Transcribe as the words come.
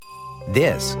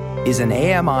This is an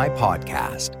AMI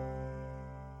podcast.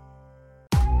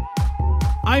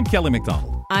 I'm Kelly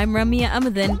McDonald. I'm Ramya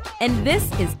Amadin, and this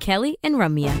is Kelly and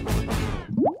Ramya.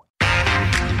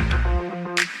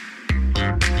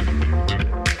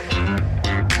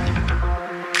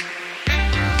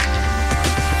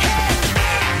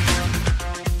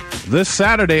 This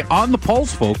Saturday on The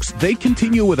Pulse, folks, they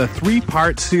continue with a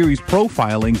 3-part series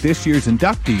profiling this year's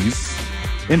inductees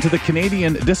into the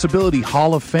Canadian Disability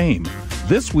Hall of Fame.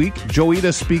 This week,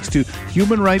 Joita speaks to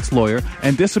human rights lawyer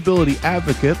and disability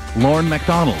advocate Lauren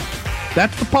MacDonald.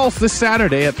 That's The Pulse this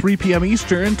Saturday at 3 p.m.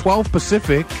 Eastern, 12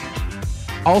 Pacific.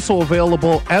 Also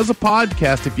available as a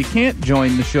podcast if you can't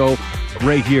join the show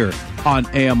right here on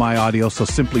AMI Audio, so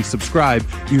simply subscribe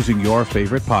using your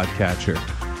favorite podcatcher.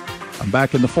 I'm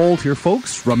back in the fold here,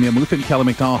 folks. Ramya Amuthan, Kelly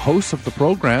McDonald, hosts of the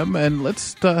program. And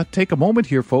let's take a moment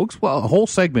here, folks. Well, a whole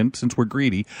segment, since we're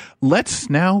greedy. Let's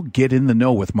now get in the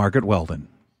know with Margaret Weldon.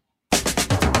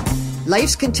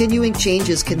 Life's continuing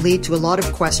changes can lead to a lot of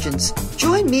questions.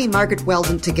 Join me, Margaret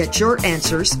Weldon, to get your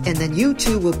answers, and then you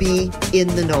too will be in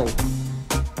the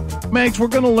know. Mags, we're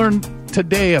going to learn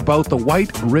today about the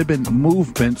White Ribbon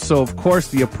Movement. So, of course,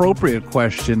 the appropriate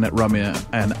question that Ramya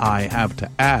and I have to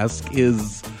ask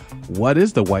is, what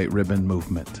is the White Ribbon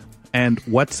Movement and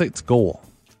what's its goal?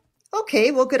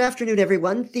 Okay, well, good afternoon,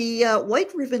 everyone. The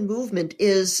White Ribbon Movement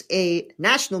is a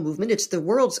national movement. It's the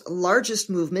world's largest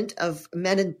movement of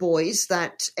men and boys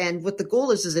and what the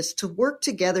goal is it's to work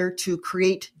together to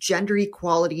create gender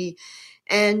equality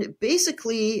and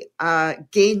basically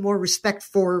gain more respect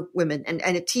for women.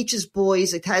 And it teaches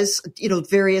boys, it has,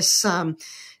 various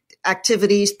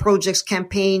activities, projects,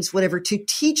 campaigns, whatever, to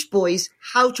teach boys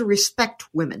how to respect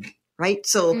women. Right.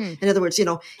 So in other words,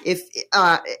 if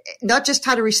not just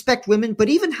how to respect women, but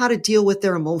even how to deal with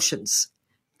their emotions.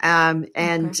 And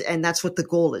that's what the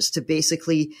goal is, to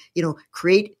basically,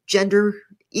 create gender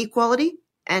equality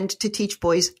and to teach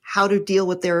boys how to deal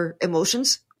with their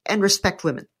emotions and respect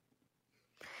women.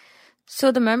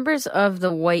 So the members of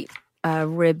the White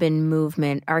Ribbon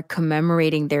Movement are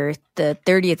commemorating the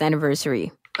 30th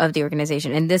anniversary of the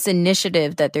organization. And this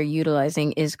initiative that they're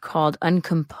utilizing is called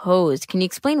Uncomposed. Can you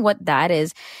explain what that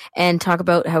is and talk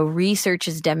about how research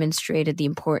has demonstrated the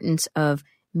importance of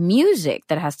music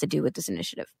that has to do with this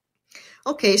initiative?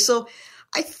 Okay, so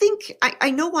I think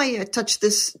I know I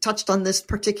touched on this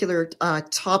particular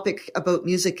topic about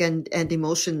music and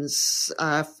emotions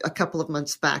a couple of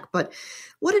months back, but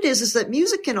what it is that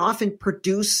music can often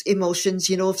produce emotions.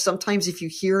 Sometimes if you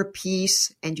hear a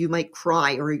piece and you might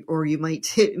cry or it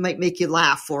might make you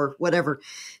laugh or whatever.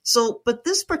 So, but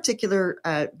this particular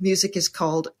project is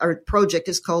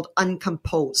called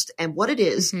Uncomposed. And what it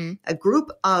is, a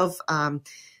group of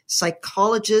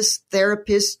psychologists,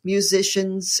 therapists,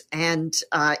 musicians, and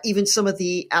even some of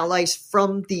the allies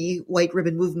from the White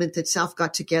Ribbon Movement itself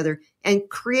got together and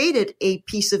created a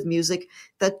piece of music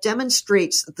that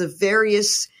demonstrates the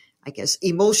various,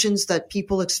 emotions that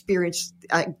people experience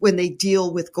when they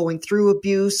deal with going through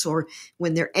abuse or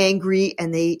when they're angry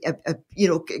and they,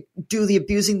 do the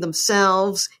abusing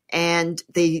themselves, and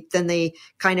they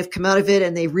kind of come out of it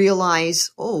and they realize,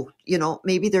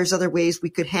 maybe there's other ways we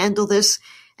could handle this.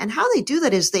 And how they do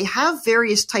that is they have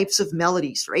various types of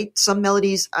melodies, right? Some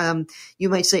melodies, you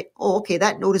might say, okay,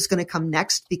 that note is going to come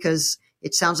next because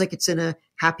it sounds like it's in a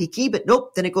happy key, but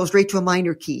nope, then it goes right to a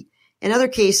minor key. In other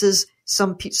cases,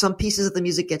 some pieces of the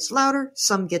music gets louder,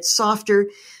 some get softer.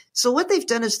 So what they've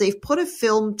done is they've put a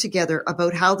film together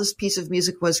about how this piece of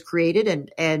music was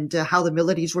created and how the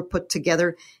melodies were put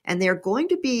together. And they're going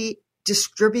to be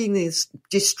distributing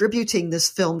this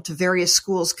film to various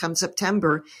schools come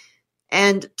September,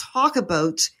 and talk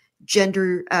about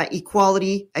gender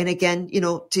equality. And again,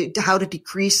 to how to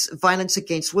decrease violence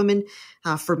against women,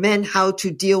 for men, how to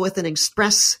deal with and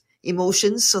express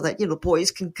emotions so that,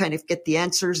 boys can kind of get the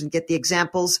answers and get the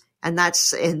examples. And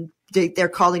they're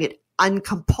calling it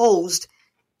Uncomposed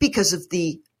because of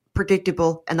the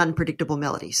predictable and unpredictable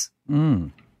melodies.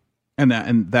 And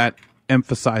that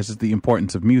emphasizes the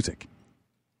importance of music.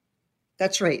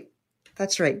 That's right.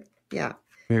 Yeah.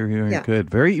 Very, very good.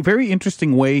 Very, very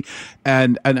interesting way.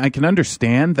 And I can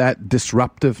understand that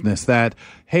disruptiveness, that,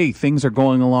 hey, things are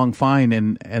going along fine.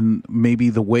 And maybe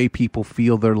the way people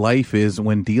feel their life is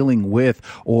when dealing with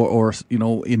or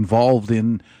involved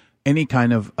in any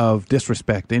kind of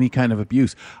disrespect, any kind of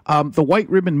abuse. The White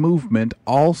Ribbon Movement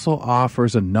also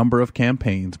offers a number of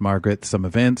campaigns, Margaret, some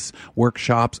events,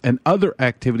 workshops, and other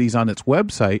activities on its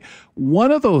website. One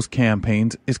of those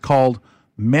campaigns is called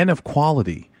Men of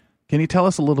Quality. Can you tell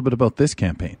us a little bit about this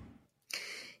campaign?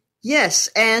 Yes,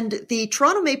 and the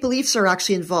Toronto Maple Leafs are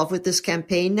actually involved with this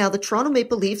campaign. Now, the Toronto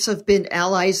Maple Leafs have been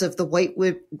allies of the White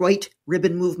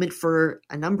Ribbon Movement for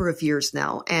a number of years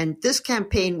now, and this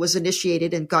campaign was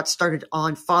initiated and got started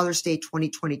on Father's Day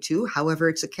 2022. However,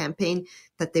 it's a campaign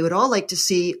that they would all like to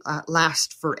see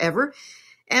last forever.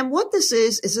 And what this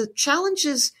is it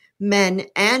challenges men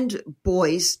and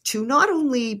boys to not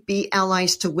only be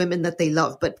allies to women that they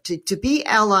love, but to be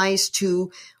allies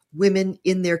to women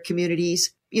in their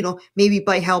communities, maybe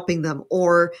by helping them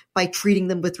or by treating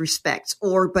them with respect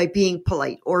or by being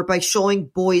polite or by showing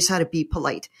boys how to be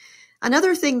polite.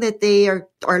 Another thing that they are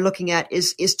looking at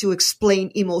is to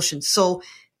explain emotions. So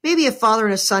maybe a father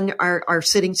and a son are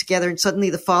sitting together and suddenly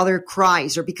the father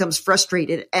cries or becomes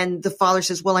frustrated. And the father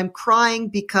says, well, I'm crying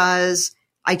because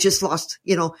I just lost,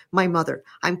 my mother.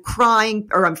 I'm crying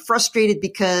or I'm frustrated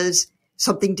because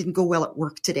something didn't go well at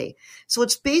work today. So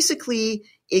it's basically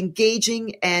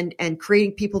engaging and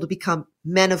creating people to become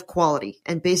men of quality.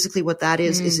 And basically what that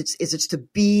is it's to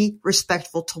be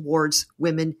respectful towards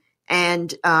women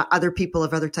and other people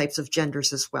of other types of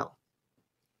genders as well.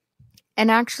 And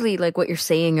actually, like what you're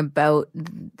saying about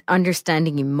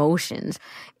understanding emotions,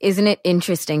 isn't it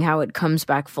interesting how it comes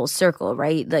back full circle,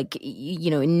 right? Like,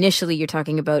 initially you're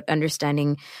talking about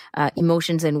understanding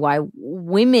emotions and why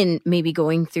women may be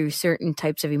going through certain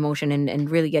types of emotion and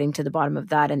really getting to the bottom of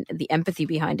that and the empathy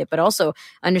behind it, but also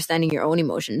understanding your own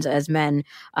emotions as men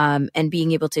and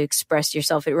being able to express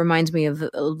yourself. It reminds me of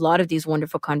a lot of these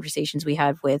wonderful conversations we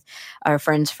had with our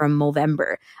friends from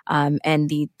Movember and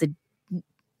the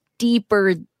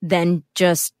deeper than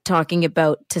just talking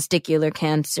about testicular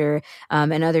cancer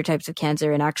and other types of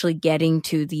cancer and actually getting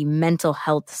to the mental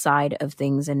health side of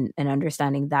things and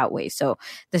understanding that way. So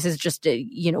this is just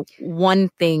one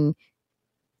thing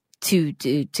to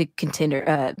continue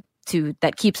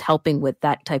that keeps helping with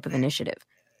that type of initiative.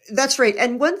 That's right.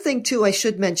 And one thing too, I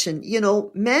should mention,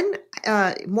 men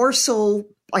more so,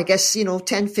 I guess,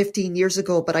 10, 15 years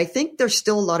ago, but I think there's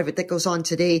still a lot of it that goes on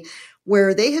today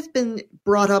where they have been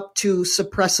brought up to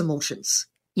suppress emotions.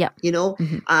 Yeah.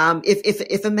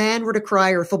 If a man were to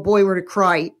cry or if a boy were to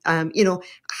cry,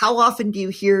 how often do you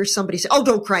hear somebody say, oh,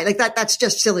 don't cry. Like that's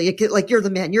just silly. Like you're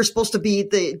the man. You're supposed to be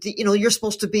you're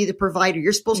supposed to be the provider.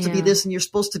 You're supposed to be this and you're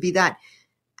supposed to be that.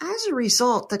 As a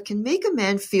result, that can make a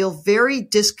man feel very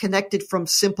disconnected from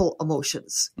simple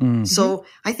emotions. Mm-hmm. So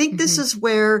I think this is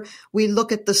where we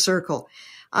look at the circle.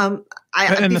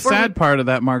 The sad part of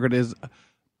that, Margaret, is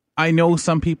I know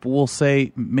some people will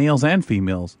say, males and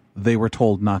females, they were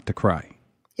told not to cry.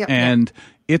 Yep. And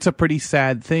it's a pretty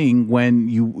sad thing when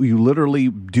you literally,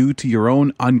 due to your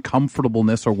own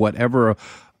uncomfortableness or whatever,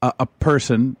 a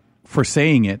person for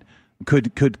saying it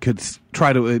could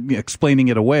try to explaining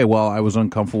it away. Well, I was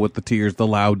uncomfortable with the tears, the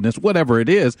loudness, whatever it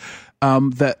is,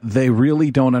 that they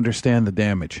really don't understand the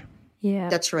damage. Yeah,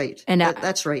 that's right. And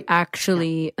that's right.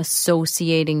 Actually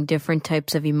associating different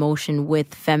types of emotion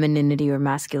with femininity or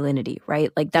masculinity,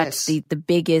 right? Like that's the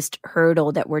biggest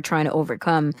hurdle that we're trying to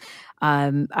overcome.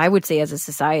 I would say as a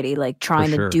society, like trying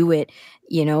to do it,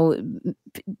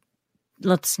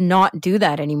 let's not do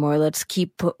that anymore. Let's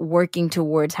keep working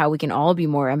towards how we can all be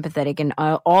more empathetic and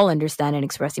all understand and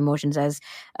express emotions as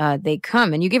they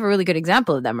come. And you give a really good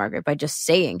example of that, Margaret, by just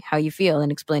saying how you feel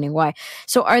and explaining why.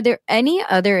 So are there any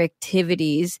other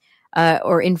activities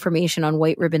or information on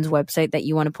White Ribbon's website that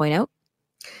you want to point out?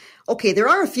 Okay, there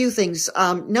are a few things.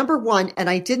 Number one, and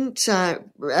I didn't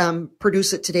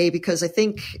produce it today because I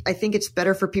think it's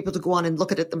better for people to go on and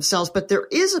look at it themselves. But there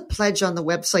is a pledge on the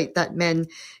website that men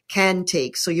can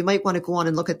take, so you might want to go on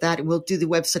and look at that. And we'll do the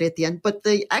website at the end. But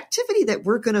the activity that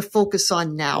we're going to focus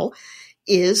on now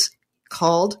is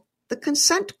called the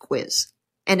consent quiz,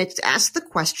 and it's asked the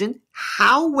question: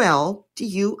 how well do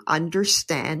you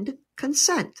understand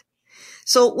consent?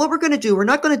 So what we're going to do, we're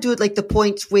not going to do it like the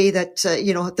points way that,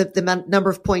 the number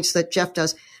of points that Jeff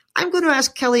does. I'm going to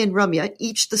ask Kelly and Ramya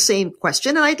each the same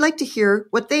question, and I'd like to hear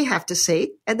what they have to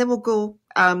say, and then we'll go,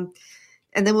 and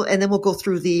then we'll go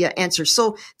through the answers.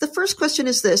 So the first question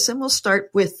is this, and we'll start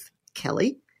with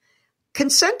Kelly.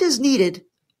 Consent is needed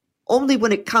only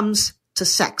when it comes to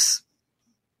sex.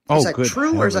 Is that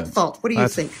true or is that false? What do you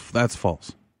think? That's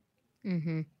false.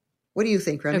 Mm-hmm. What do you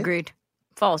think, Ramya? Agreed.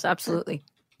 False, absolutely.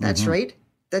 That's right.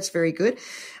 That's very good.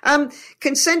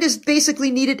 Consent is basically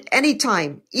needed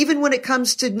anytime, even when it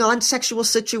comes to non-sexual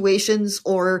situations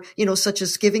or, such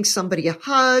as giving somebody a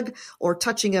hug or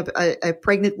touching a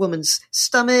pregnant woman's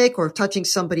stomach or touching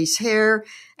somebody's hair.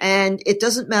 And it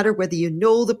doesn't matter whether you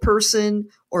know the person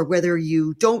or whether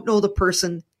you don't know the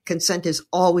person. Consent is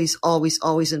always, always,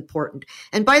 always important.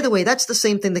 And by the way, that's the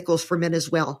same thing that goes for men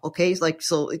as well. Okay. Like,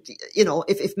 so, you know,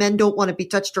 if men don't want to be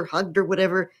touched or hugged or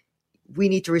whatever, we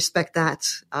need to respect that.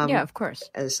 Yeah, of course.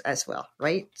 As well.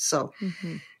 Right. So,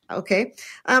 okay.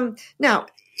 Now,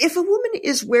 if a woman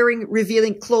is wearing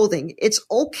revealing clothing, it's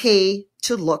okay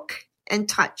to look and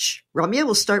touch. Ramya,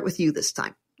 we'll start with you this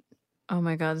time. Oh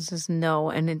my God, this is no.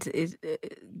 And it's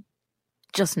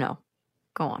just no.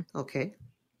 Go on. Okay.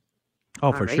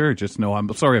 Oh, for sure. Just no.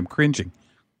 I'm sorry. I'm cringing.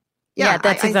 Yeah,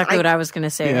 that's exactly what I was going to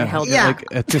say. Yeah, I held like,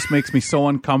 it just makes me so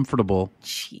uncomfortable.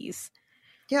 Jeez.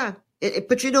 Yeah.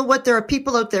 But you know what? There are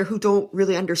people out there who don't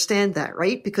really understand that,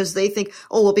 right? Because they think,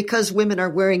 oh, well, because women are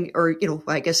wearing, or, you know,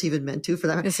 I guess even men too for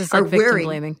that. This is like victim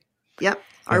blaming. Yep.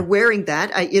 Are wearing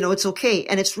that, you know, it's okay.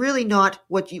 And it's really not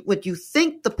what you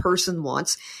think the person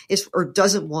wants is, or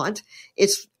doesn't want.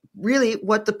 It's really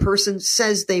what the person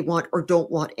says they want or don't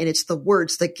want. And it's the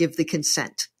words that give the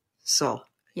consent. So,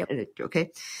 yep.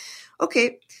 Okay.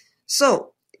 Okay.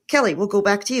 So, Kelly, we'll go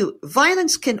back to you.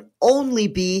 Violence can only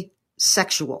be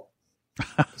sexual.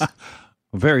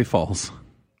 Very false.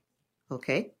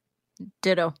 Okay.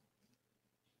 Ditto.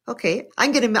 Okay.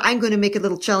 I'm going to make it a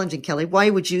little challenging, Kelly. Why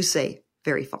would you say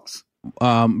very false?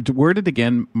 Word it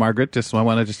again, Margaret. I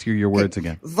want to just hear your words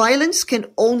again. Violence can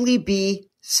only be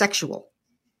sexual.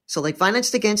 So like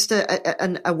violence against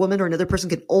a woman or another person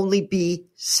can only be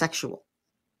sexual.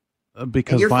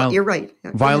 Because you're right.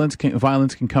 Violence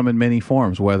can come in many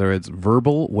forms, whether it's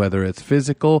verbal, whether it's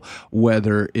physical,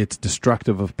 whether it's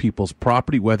destructive of people's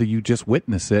property, whether you just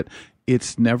witness it.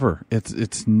 It's never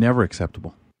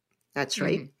acceptable. That's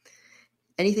right.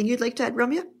 Anything you'd like to add,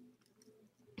 Ramya?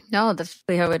 No, that's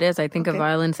really how it is. I think of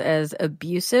violence as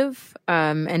abusive,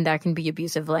 and that can be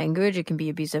abusive language. It can be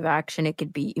abusive action. It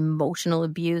could be emotional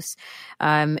abuse,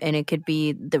 and it could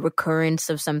be the recurrence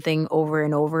of something over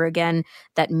and over again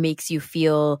that makes you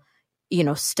feel, you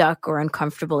know, stuck or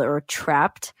uncomfortable or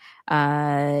trapped.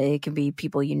 It can be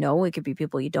people you know. It could be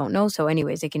people you don't know. So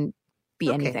anyways, it can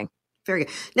be anything. Very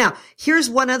good. Now, here's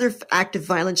one other act of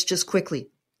violence just quickly.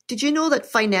 Did you know that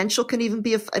financial can even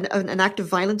be an act of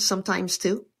violence sometimes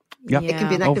too? Yeah. It can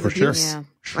be an act of abuse.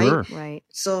 Sure. Sure. Right.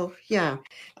 So, yeah.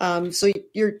 So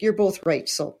you're both right.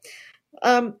 So,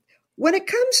 when it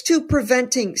comes to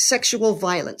preventing sexual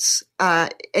violence,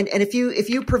 and if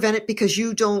you prevent it because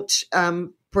you don't,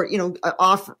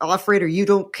 offer it or you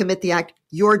don't commit the act,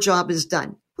 your job is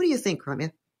done. What do you think,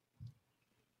 Ramya?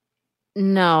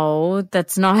 No,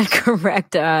 that's not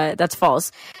correct. That's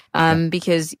false.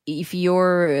 Because if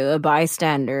you're a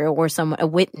bystander or a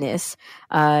witness,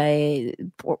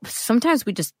 sometimes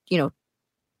we just,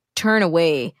 turn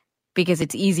away because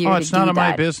it's easier to do that. Oh, it's none of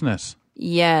my business.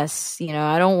 Yes.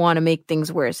 I don't want to make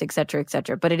things worse, et cetera,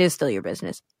 but it is still your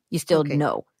business. You still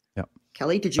know. Yep.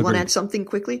 Kelly, did you want to add something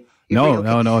quickly?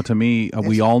 No. To me,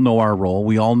 we all know our role.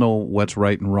 We all know what's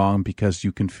right and wrong because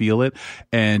you can feel it,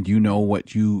 and you know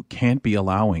what you can't be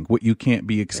allowing, what you can't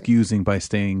be excusing by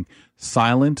staying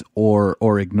silent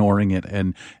or ignoring it.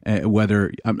 And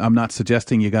whether I'm not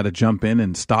suggesting you got to jump in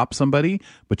and stop somebody,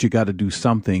 but you got to do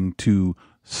something to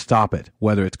stop it,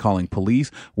 whether it's calling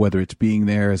police, whether it's being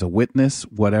there as a witness,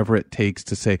 whatever it takes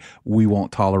to say, we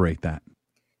won't tolerate that.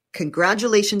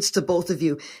 Congratulations to both of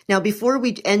you. Now, before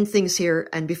we end things here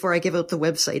and before I give out the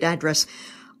website address,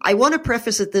 I want to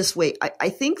preface it this way. I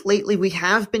think lately we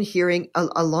have been hearing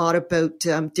a lot about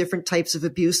different types of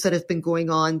abuse that have been going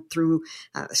on through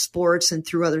sports and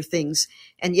through other things.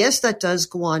 And yes, that does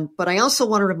go on. But I also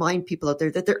want to remind people out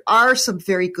there that there are some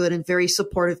very good and very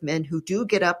supportive men who do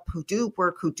get up, who do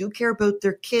work, who do care about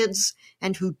their kids,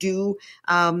 and who do,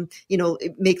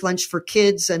 make lunch for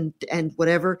kids and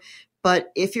whatever.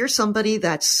 But if you're somebody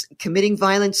that's committing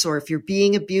violence, or if you're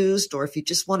being abused, or if you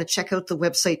just want to check out the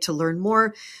website to learn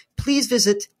more, please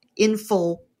visit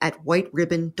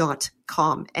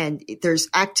info@whiteribbon.com. And there's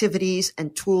activities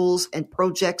and tools and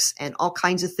projects and all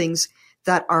kinds of things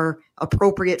that are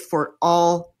appropriate for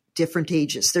all different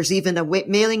ages. There's even a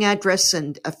mailing address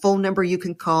and a phone number you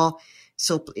can call.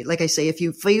 So like I say, if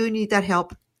you feel you need that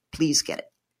help, please get it.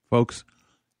 Folks,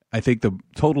 I think the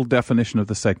total definition of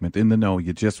the segment, in the know,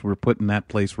 we're put in that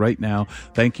place right now.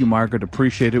 Thank you, Margaret.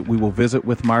 Appreciate it. We will visit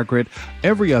with Margaret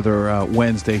every other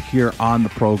Wednesday here on the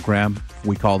program.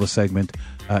 We call the segment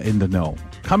In the Know.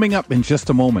 Coming up in just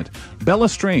a moment, Bella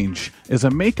Strange is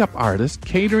a makeup artist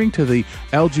catering to the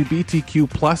LGBTQ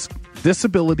plus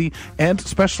disability and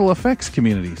special effects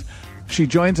communities. She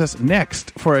joins us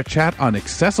next for a chat on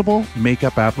accessible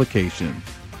makeup application.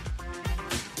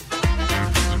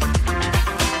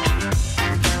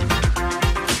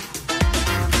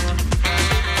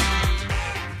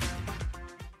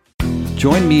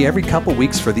 Join me every couple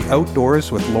weeks for the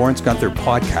Outdoors with Lawrence Gunther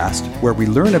podcast, where we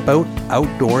learn about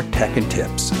outdoor tech and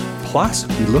tips. Plus,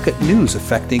 we look at news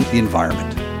affecting the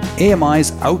environment.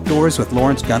 AMI's Outdoors with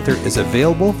Lawrence Gunther is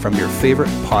available from your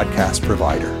favorite podcast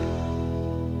provider.